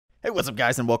What's up,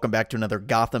 guys, and welcome back to another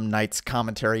Gotham Knights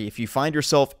commentary. If you find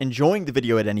yourself enjoying the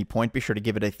video at any point, be sure to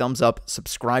give it a thumbs up,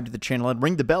 subscribe to the channel, and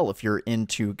ring the bell if you're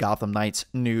into Gotham Knights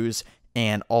news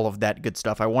and all of that good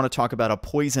stuff. I want to talk about a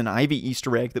Poison Ivy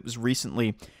Easter egg that was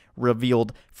recently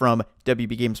revealed from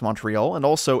WB Games Montreal, and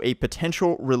also a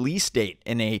potential release date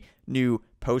in a new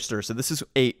poster. So this is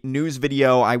a news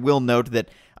video. I will note that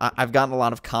I've gotten a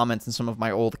lot of comments in some of my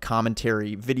old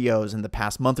commentary videos in the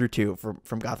past month or two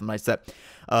from Gotham Knights that,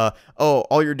 oh,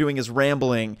 all you're doing is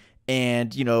rambling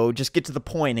and, you know, just get to the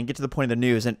point and get to the point of the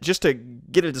news. And just to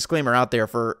get a disclaimer out there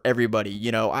for everybody,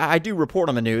 you know, I do report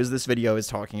on the news. This video is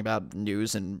talking about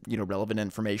news and, you know, relevant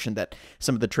information that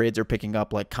some of the trades are picking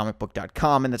up, like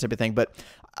comicbook.com and that type of thing. But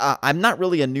I'm not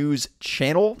really a news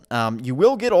channel. You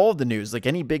will get all of the news, like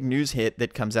any big news hit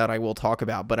that comes out, I will talk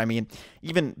about. But I mean,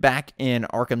 even back in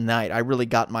Arkham Knight, I really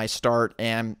got my start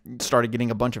and started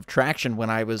getting a bunch of traction when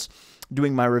I was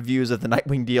doing my reviews of the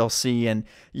Nightwing DLC and,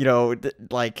 you know,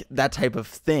 like that type of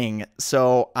thing.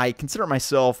 So I consider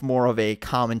myself more of a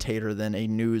commentator than a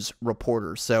news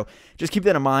reporter. So just keep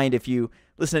that in mind if you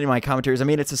listen to my commentaries. I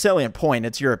mean, it's a salient point.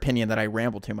 It's your opinion that I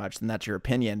ramble too much, and that's your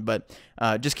opinion. But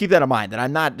just keep that in mind, that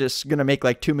I'm not just going to make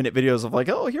like 2-minute videos of like,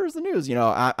 oh, here's the news. You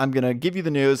know, I'm going to give you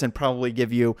the news and probably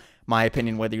give you my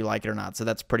opinion whether you like it or not. So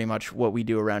that's pretty much what we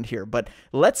do around here. But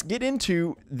let's get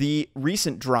into the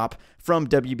recent drop from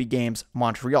WB Games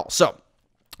Montreal. So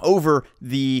over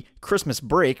the Christmas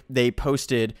break, they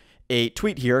posted a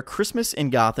tweet here: Christmas in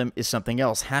Gotham is something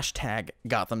else, hashtag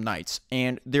Gotham Knights.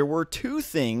 And there were two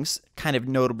things kind of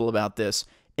notable about this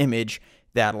image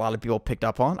that a lot of people picked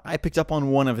up on. I picked up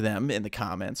on one of them in the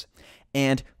comments,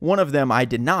 and one of them I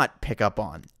did not pick up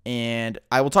on. And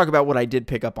I will talk about what I did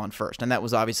pick up on first, and that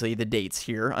was obviously the dates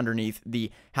here underneath the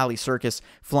Halley Circus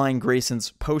Flying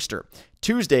Grayson's poster.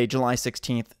 Tuesday, July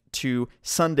 16th to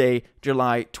Sunday,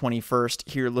 July 21st,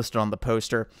 here listed on the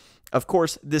poster. Of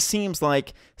course, this seems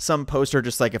like some poster,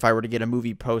 just like if I were to get a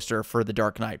movie poster for The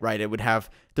Dark Knight, right? It would have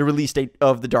the release date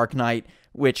of The Dark Knight,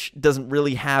 which doesn't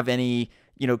really have any,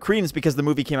 you know, credence because the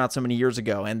movie came out so many years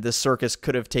ago, and this circus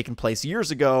could have taken place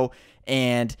years ago,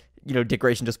 and, you know, Dick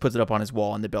Grayson just puts it up on his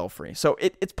wall in the Belfry. So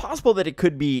it's possible that it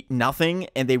could be nothing,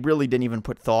 and they really didn't even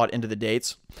put thought into the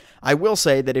dates. I will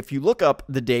say that if you look up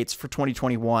the dates for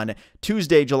 2021,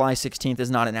 Tuesday, July 16th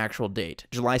is not an actual date.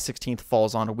 July 16th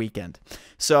falls on a weekend.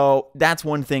 So that's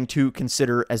one thing to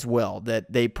consider as well,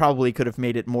 that they probably could have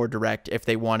made it more direct if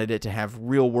they wanted it to have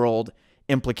real-world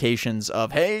implications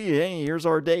of, hey, here's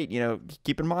our date. You know,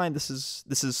 keep in mind, this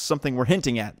is something we're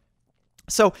hinting at.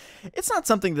 So it's not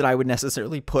something that I would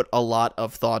necessarily put a lot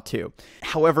of thought to.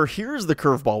 However, here's the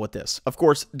curveball with this. Of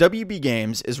course, WB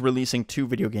Games is releasing 2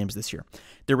 video games this year.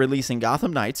 They're releasing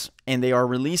Gotham Knights, and they are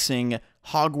releasing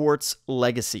Hogwarts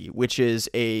Legacy, which is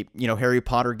a, you know, Harry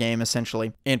Potter game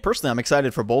essentially. And personally, I'm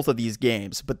excited for both of these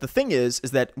games. But the thing is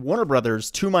that Warner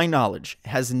Brothers, to my knowledge,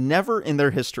 has never in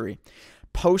their history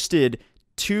posted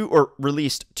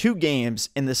released 2 games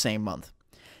in the same month.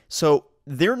 So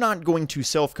they're not going to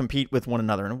self-compete with one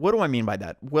another. And what do I mean by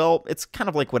that? Well, it's kind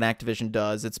of like what Activision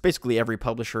does. It's basically every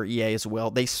publisher, EA as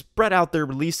well. They spread out their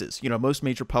releases. You know, most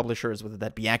major publishers, whether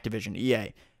that be Activision,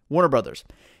 EA, Warner Brothers,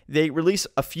 they release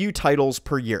a few titles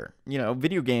per year. You know,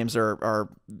 video games are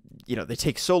you know, they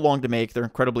take so long to make. They're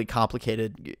incredibly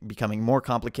complicated, becoming more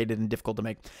complicated and difficult to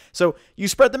make. So you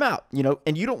spread them out, you know,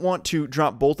 and you don't want to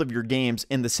drop both of your games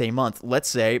in the same month. Let's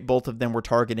say both of them were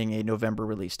targeting a November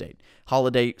release date.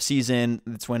 Holiday season,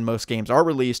 that's when most games are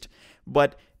released,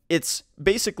 but it's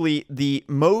basically the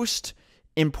most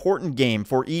important game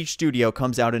for each studio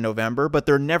comes out in November, but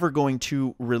they're never going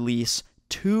to release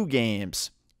 2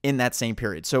 games in that same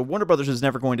period. So Warner Brothers is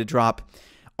never going to drop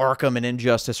Arkham and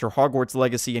Injustice or Hogwarts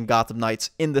Legacy and Gotham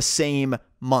Knights in the same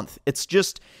month. It's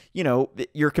just, you know,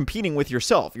 you're competing with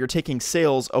yourself. You're taking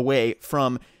sales away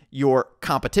from your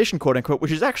competition, quote unquote,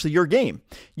 which is actually your game.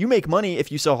 You make money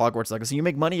if you sell Hogwarts Legacy. You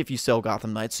make money if you sell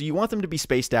Gotham Knights. So you want them to be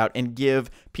spaced out and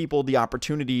give people the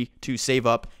opportunity to save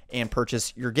up and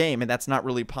purchase your game. And that's not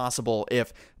really possible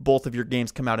if both of your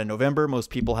games come out in November. Most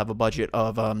people have a budget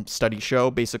of study show,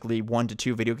 basically 1 to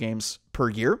 2 video games per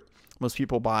year. Most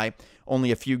people buy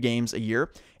only a few games a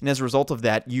year. And as a result of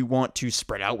that, you want to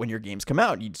spread out when your games come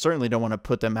out. You certainly don't want to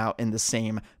put them out in the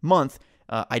same month.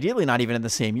 Ideally not even in the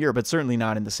same year, but certainly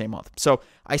not in the same month. So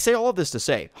I say all of this to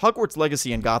say, Hogwarts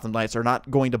Legacy and Gotham Knights are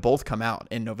not going to both come out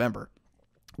in November,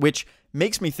 which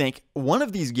makes me think one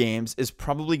of these games is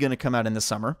probably going to come out in the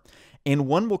summer, and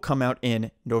one will come out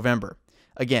in November.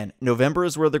 Again, November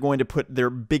is where they're going to put their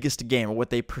biggest game, or what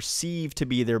they perceive to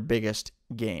be their biggest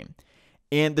game.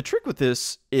 And the trick with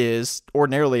this is,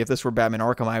 ordinarily, if this were Batman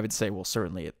Arkham, I would say, well,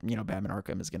 certainly, Batman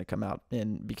Arkham is going to come out,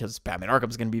 and because Batman Arkham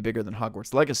is going to be bigger than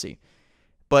Hogwarts Legacy.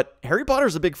 But Harry Potter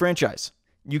is a big franchise.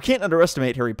 You can't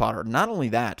underestimate Harry Potter. Not only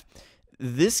that,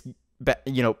 this,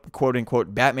 quote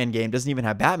unquote Batman game doesn't even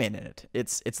have Batman in it.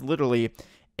 It's literally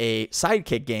a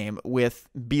sidekick game with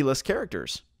B-list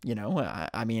characters.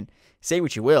 I mean, say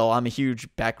what you will. I'm a huge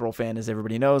Batgirl fan, as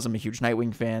everybody knows. I'm a huge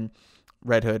Nightwing fan,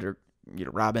 Red Hood, or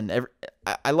Robin.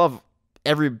 I love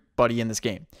everybody in this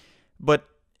game, but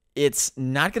it's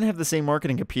not going to have the same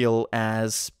marketing appeal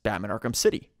as Batman Arkham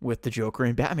City with the Joker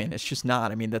and Batman. It's just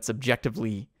not. I mean, that's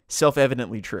objectively,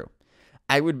 self-evidently true.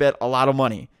 I would bet a lot of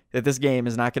money that this game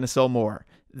is not going to sell more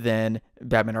than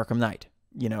Batman Arkham Knight.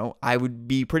 I would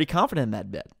be pretty confident in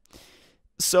that bet.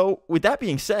 So with that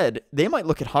being said, they might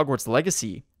look at Hogwarts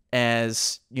Legacy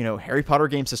as, Harry Potter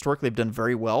games historically have done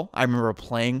very well. I remember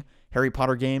playing Harry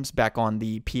Potter games back on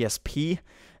the PSP,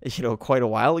 quite a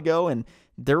while ago, and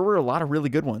there were a lot of really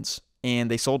good ones,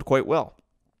 and they sold quite well.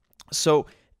 So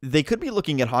they could be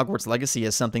looking at Hogwarts Legacy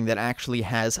as something that actually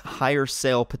has higher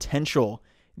sale potential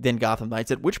than Gotham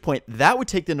Knights, at which point that would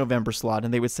take the November slot,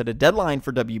 and they would set a deadline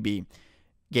for WB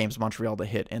Games Montreal to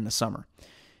hit in the summer.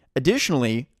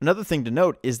 Additionally, another thing to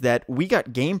note is that we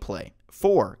got gameplay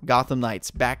for Gotham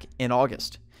Knights back in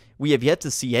August. We have yet to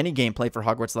see any gameplay for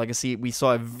Hogwarts Legacy. We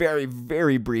saw a very,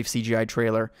 very brief CGI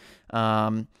trailer.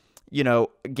 Gameplay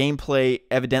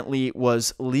evidently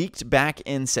was leaked back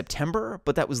in September,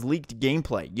 but that was leaked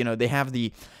gameplay. They have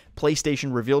the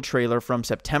PlayStation reveal trailer from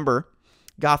September.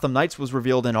 Gotham Knights was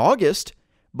revealed in August,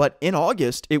 but in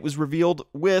August, it was revealed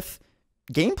with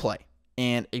gameplay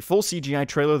and a full CGI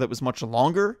trailer that was much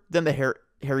longer than the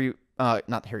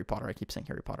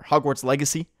Hogwarts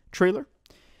Legacy trailer.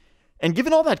 And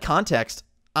given all that context,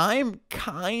 I'm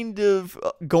kind of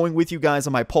going with you guys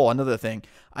on my poll. Another thing,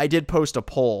 I did post a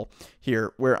poll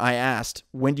here where I asked,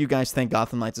 when do you guys think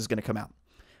Gotham Knights is going to come out?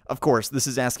 Of course, this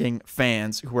is asking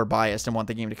fans who are biased and want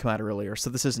the game to come out earlier.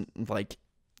 So this isn't like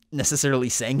necessarily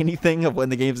saying anything of when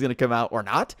the game is going to come out or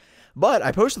not. But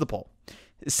I posted the poll.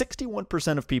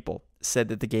 61% of people said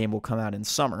that the game will come out in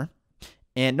summer.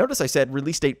 And notice I said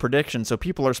release date prediction, so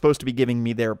people are supposed to be giving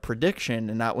me their prediction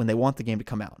and not when they want the game to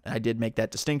come out. And I did make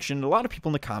that distinction. A lot of people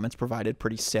in the comments provided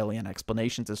pretty salient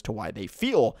explanations as to why they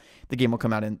feel the game will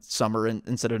come out in summer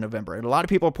instead of November. And a lot of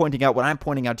people are pointing out what I'm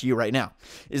pointing out to you right now,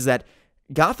 is that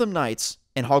Gotham Knights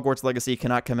and Hogwarts Legacy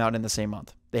cannot come out in the same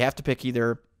month. They have to pick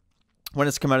either when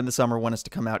it's to come out in the summer, when it's to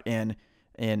come out in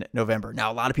November.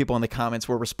 Now, a lot of people in the comments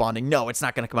were responding, no, it's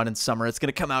not going to come out in summer. It's going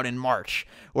to come out in March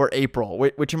or April,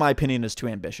 which in my opinion is too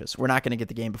ambitious. We're not going to get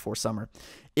the game before summer.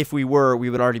 If we were, we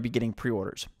would already be getting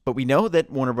pre-orders. But we know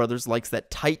that Warner Brothers likes that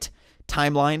tight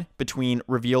timeline between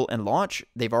reveal and launch.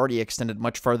 They've already extended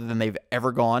much farther than they've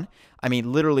ever gone. I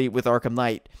mean, literally with Arkham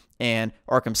Knight and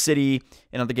Arkham City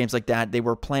and other games like that, they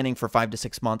were planning for 5 to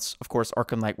 6 months. Of course,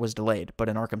 Arkham Knight was delayed, but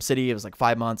in Arkham City, it was like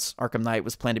 5 months. Arkham Knight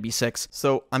was planned to be 6.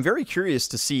 So I'm very curious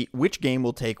to see which game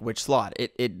will take which slot.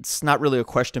 It's not really a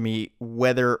question to me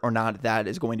whether or not that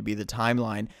is going to be the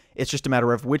timeline. It's just a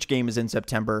matter of which game is in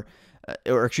September,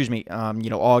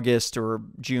 August or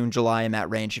June, July, in that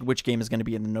range, and which game is going to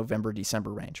be in the November,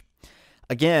 December range.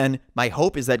 Again, my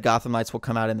hope is that Gotham Knights will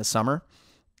come out in the summer,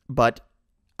 but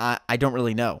I don't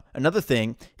really know. Another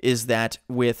thing is that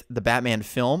with the Batman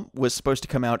film was supposed to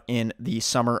come out in the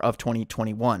summer of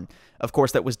 2021. Of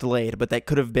course, that was delayed, but that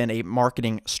could have been a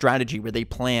marketing strategy where they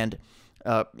planned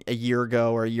a year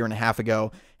ago or a year and a half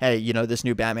ago, hey, this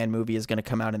new Batman movie is going to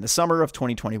come out in the summer of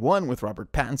 2021 with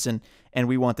Robert Pattinson, and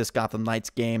we want this Gotham Knights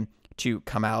game to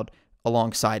come out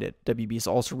alongside it. WB is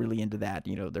also really into that.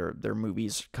 Their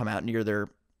movies come out near their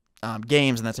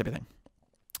games and that type of thing.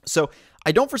 So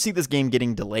I don't foresee this game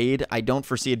getting delayed. I don't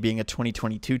foresee it being a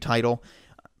 2022 title,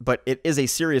 but it is a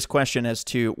serious question as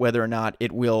to whether or not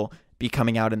it will be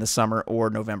coming out in the summer or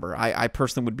November. I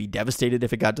personally would be devastated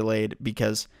if it got delayed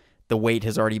because the wait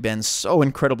has already been so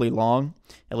incredibly long.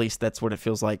 At least that's what it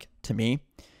feels like to me.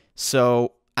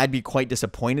 So I'd be quite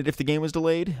disappointed if the game was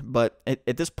delayed. But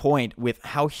at this point, with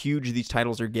how huge these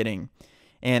titles are getting,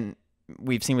 and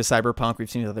we've seen with Cyberpunk,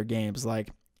 we've seen with other games, like,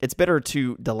 it's better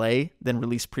to delay than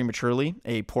release prematurely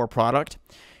a poor product.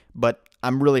 But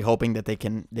I'm really hoping that they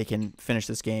can finish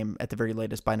this game at the very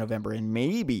latest by November and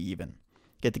maybe even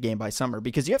get the game by summer.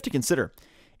 Because you have to consider,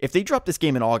 if they drop this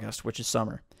game in August, which is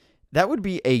summer, that would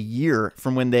be a year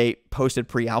from when they posted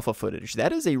pre-alpha footage.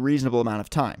 That is a reasonable amount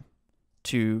of time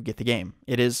to get the game.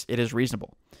 It is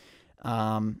reasonable.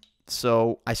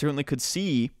 So I certainly could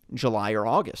see July or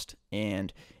August.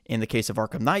 And in the case of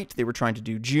Arkham Knight, they were trying to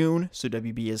do June, so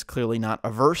WB is clearly not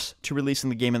averse to releasing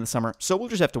the game in the summer. So we'll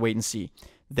just have to wait and see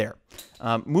there.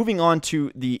 Moving on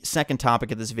to the second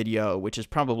topic of this video, which is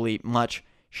probably much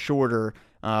shorter,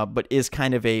 but is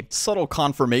kind of a subtle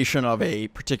confirmation of a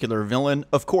particular villain.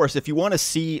 Of course, if you want to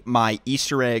see my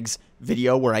Easter eggs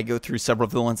video where I go through several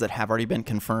villains that have already been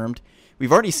confirmed,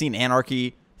 we've already seen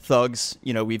Anarchy, Thugs,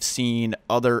 we've seen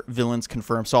other villains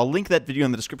confirmed. So I'll link that video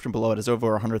in the description below. It has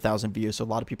over 100,000 views, so a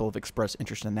lot of people have expressed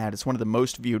interest in that. It's one of the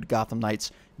most viewed Gotham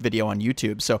Knights video on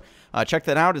YouTube. So check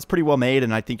that out. It's pretty well made,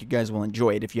 and I think you guys will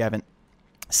enjoy it if you haven't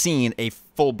seen a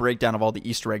full breakdown of all the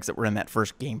Easter eggs that were in that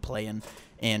first gameplay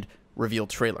and reveal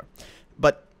trailer.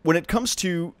 But when it comes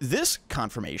to this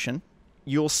confirmation,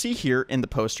 you'll see here in the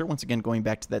poster, once again going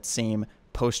back to that same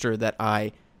poster that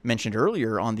I mentioned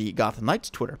earlier on the Gotham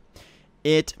Knights Twitter,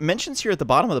 it mentions here at the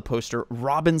bottom of the poster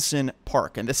Robinson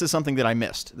Park, and this is something that I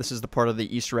missed. This is the part of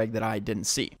the Easter egg that I didn't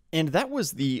see. And that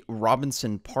was the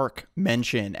Robinson Park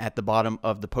mention at the bottom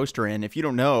of the poster. And if you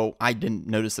don't know, I didn't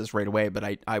notice this right away,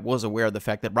 but I was aware of the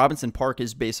fact that Robinson Park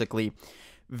is basically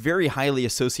very highly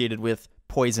associated with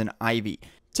poison ivy.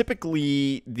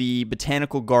 Typically, the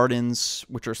botanical gardens,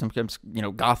 which are sometimes,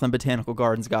 Gotham Botanical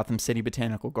Gardens, Gotham City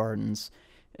Botanical Gardens,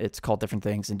 it's called different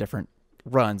things in different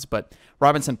runs, but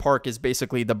Robinson Park is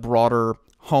basically the broader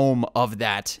home of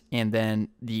that, and then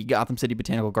the Gotham City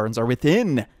Botanical Gardens are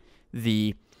within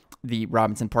the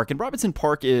Robinson Park. And Robinson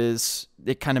Park is,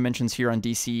 it kind of mentions here on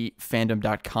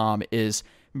DCFandom.com, is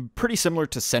pretty similar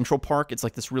to Central Park. It's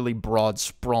like this really broad,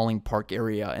 sprawling park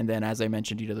area, and then, as I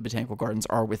mentioned, the Botanical Gardens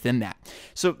are within that.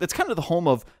 So that's kind of the home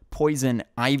of poison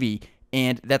ivy,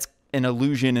 and that's an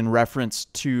allusion and reference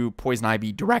to poison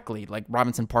ivy directly. Like,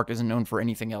 Robinson Park isn't known for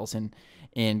anything else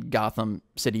in Gotham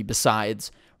City besides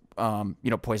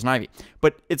poison ivy.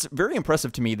 But it's very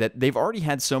impressive to me that they've already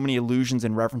had so many allusions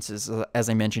and references. As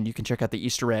I mentioned, you can check out the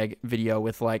Easter egg video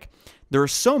with, there are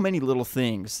so many little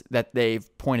things that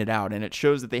they've pointed out, and it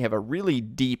shows that they have a really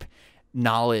deep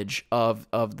knowledge of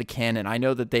the canon. I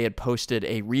know that they had posted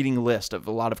a reading list of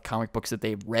a lot of comic books that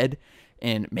they've read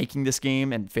in making this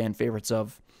game and fan favorites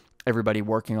of everybody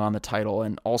working on the title.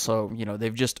 And also,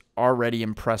 they've just already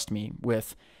impressed me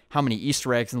with how many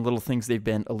Easter eggs and little things they've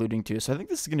been alluding to. So I think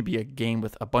this is going to be a game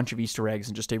with a bunch of Easter eggs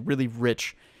and just a really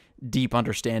rich, deep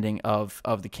understanding of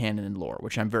the canon and lore,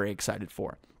 which I'm very excited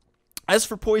for. As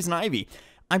for poison ivy,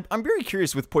 I'm very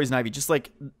curious with poison ivy, just like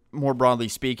more broadly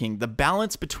speaking, the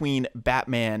balance between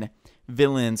Batman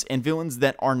villains and villains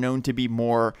that are known to be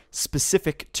more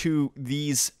specific to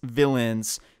these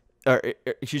villains,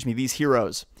 these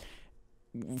heroes.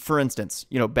 For instance,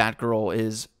 Batgirl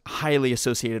is highly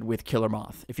associated with Killer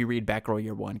Moth. If you read Batgirl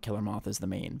Year One, Killer Moth is the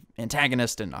main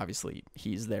antagonist, and obviously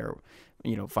he's there,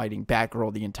 fighting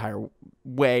Batgirl the entire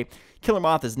way. Killer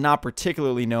Moth is not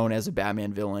particularly known as a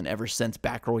Batman villain ever since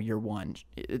Batgirl Year One.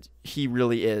 He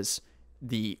really is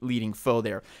the leading foe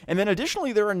there. And then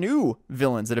additionally, there are new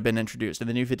villains that have been introduced. In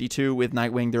the New 52 with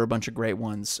Nightwing, there are a bunch of great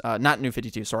ones. Not New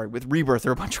 52, sorry. With Rebirth, there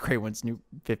are a bunch of great ones. New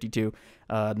 52,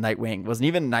 Nightwing. It wasn't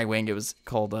even Nightwing. It was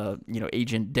called,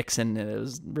 Agent Dixon, and it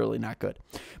was really not good.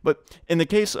 But in the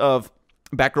case of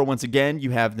Batgirl, once again, you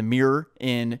have the mirror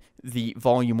in the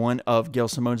Volume 1 of Gail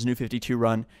Simone's New 52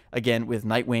 run. Again, with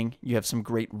Nightwing, you have some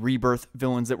great Rebirth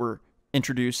villains that were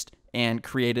introduced and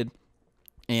created.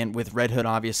 And with Red Hood,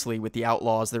 obviously, with the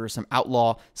Outlaws, there are some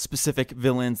Outlaw-specific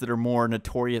villains that are more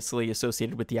notoriously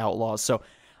associated with the Outlaws. So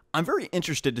I'm very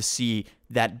interested to see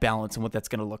that balance and what that's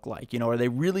going to look like. Are they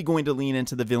really going to lean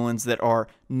into the villains that are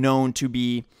known to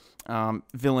be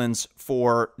villains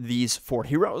for these four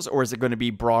heroes? Or is it going to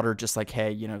be broader, just like,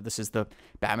 hey, this is the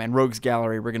Batman Rogues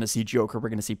Gallery. We're going to see Joker. We're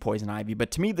going to see Poison Ivy.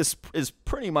 But to me, this is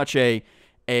pretty much a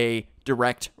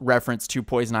direct reference to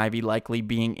Poison Ivy likely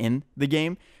being in the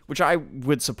game, which I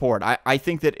would support. I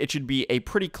think that it should be a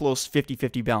pretty close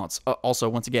 50-50 balance. Also,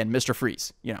 once again, Mr.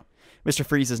 Freeze, Mr.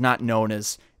 Freeze is not known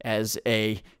as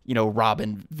a,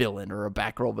 Robin villain or a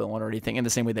Batgirl villain or anything in the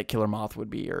same way that Killer Moth would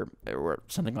be or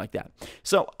something like that.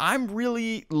 So I'm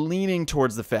really leaning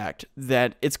towards the fact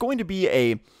that it's going to be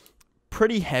a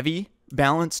pretty heavy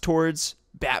balance towards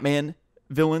Batman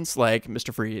villains like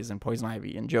Mr. Freeze and Poison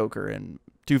Ivy and Joker and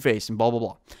Two-Face and blah, blah,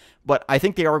 blah. But I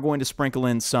think they are going to sprinkle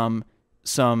in some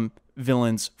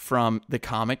villains from the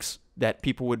comics that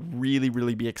people would really,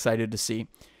 really be excited to see.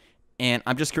 And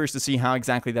I'm just curious to see how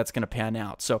exactly that's going to pan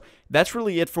out. So that's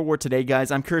really it for today,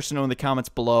 guys. I'm curious to know in the comments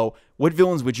below, what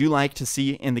villains would you like to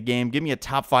see in the game? Give me a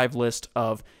top 5 list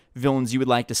of villains you would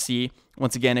like to see.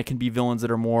 Once again, it can be villains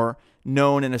that are more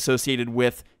known and associated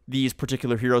with these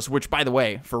particular heroes, which, by the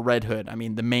way, for Red Hood, I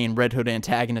mean, the main Red Hood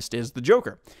antagonist is the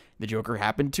Joker. The Joker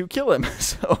happened to kill him.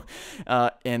 So,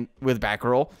 and with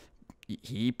Batgirl,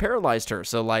 he paralyzed her.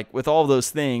 So, like, with all those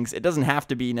things, it doesn't have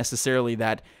to be necessarily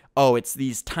that, oh, it's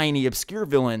these tiny, obscure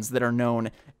villains that are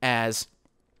known as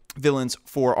villains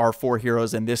for our 4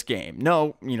 heroes in this game.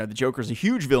 No, you know, the Joker's a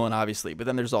huge villain, obviously, but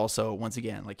then there's also, once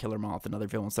again, like Killer Moth and other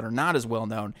villains that are not as well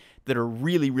known, that are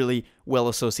really, really well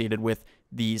associated with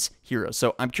these heroes.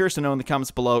 So I'm curious to know in the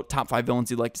comments below, top 5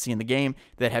 villains you'd like to see in the game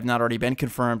that have not already been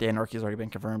confirmed. Anarchy has already been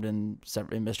confirmed in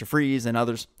Mr. Freeze and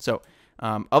others. So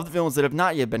of the villains that have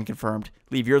not yet been confirmed,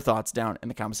 leave your thoughts down in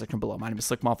the comment section below. My name is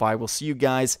SlickMoth. We'll see you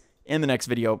guys in the next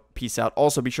video. Peace out.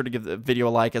 Also, be sure to give the video a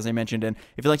like, as I mentioned, and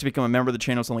if you'd like to become a member of the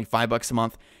channel, it's only $5 a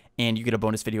month, and you get a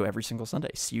bonus video every single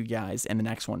Sunday. See you guys in the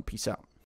next one. Peace out.